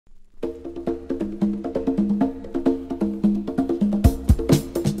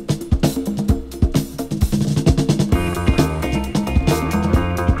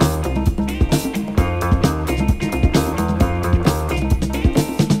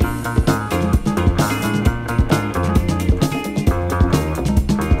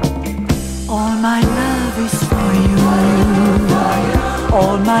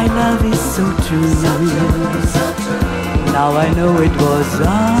my love is so true. Now I know it was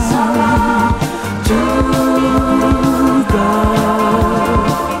wrong to go.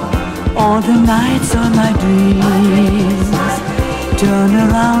 All the nights on my dreams turn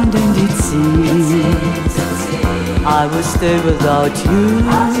around and it seems I will stay without you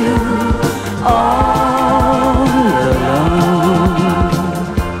all alone.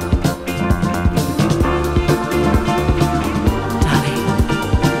 Darling,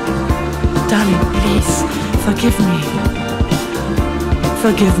 darling, please forgive me.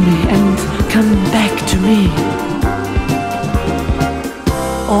 Forgive me and come back to me.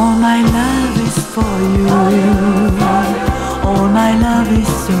 All my love is for you. All my love is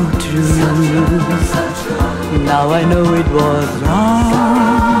so true. Now I know it was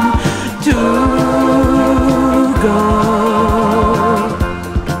wrong to go.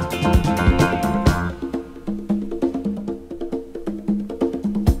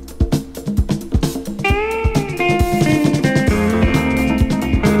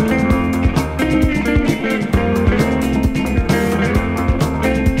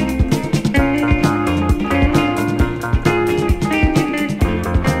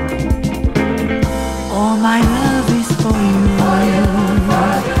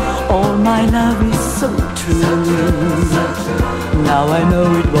 Now I know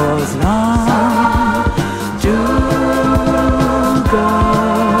it was wrong to go.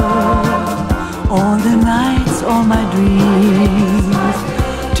 All the nights, all my dreams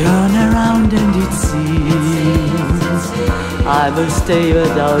turn around and it seems I will stay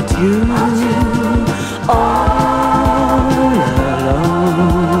without you all alone.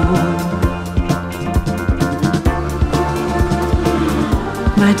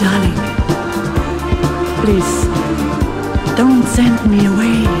 My darling, please don't send me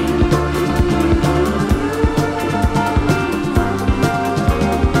away.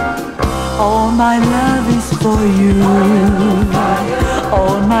 All my love is for you.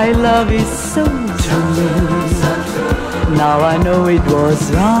 All my love is so true. Now I know it was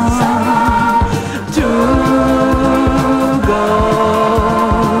wrong to go.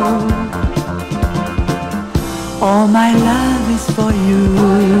 All my love is for you.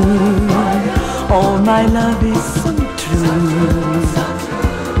 All my love is so true.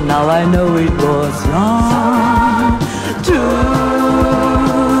 Now I know it was wrong to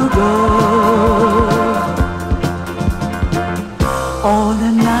go. All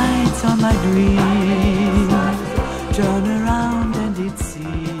the nights on my dreams turn around and it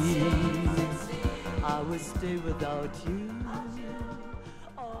seems I will stay without you.